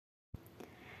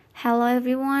Hello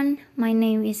everyone, my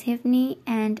name is Hifni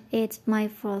and it's my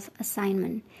fourth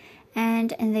assignment.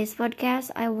 And in this podcast,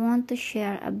 I want to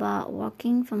share about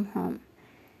working from home.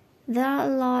 There are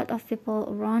a lot of people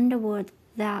around the world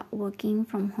that are working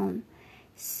from home.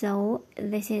 So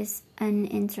this is an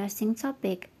interesting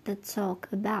topic to talk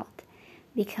about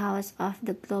because of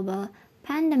the global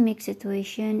pandemic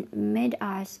situation made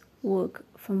us work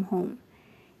from home.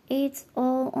 It's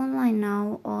all online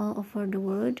now all over the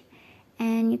world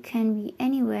and you can be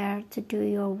anywhere to do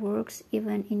your works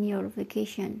even in your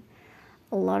vacation.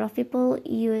 A lot of people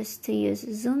used to use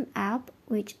Zoom app,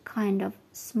 which kind of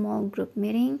small group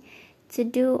meeting, to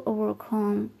do a work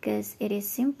home because it is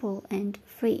simple and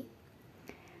free.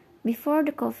 Before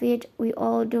the COVID, we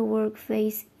all do work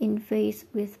face in face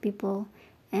with people,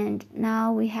 and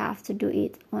now we have to do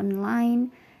it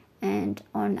online and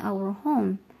on our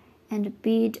home and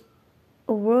build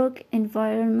a work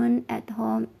environment at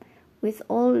home with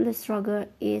all the struggle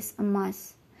is a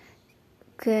must,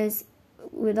 because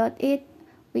without it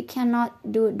we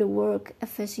cannot do the work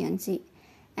efficiency,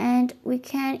 and we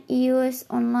can use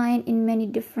online in many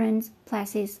different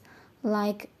places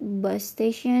like bus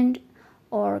station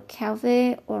or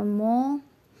cafe or mall.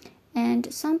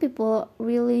 And some people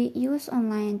really use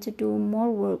online to do more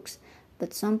works,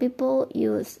 but some people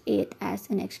use it as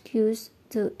an excuse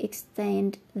to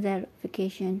extend their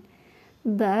vacation.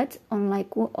 But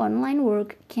unlike online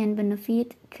work can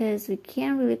benefit because we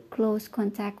can really close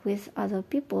contact with other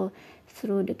people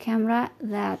through the camera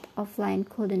that offline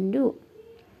couldn't do.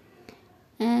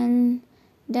 And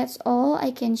that's all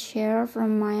I can share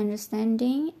from my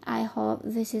understanding. I hope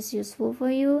this is useful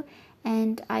for you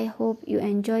and I hope you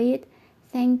enjoy it.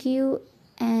 Thank you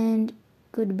and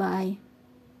goodbye.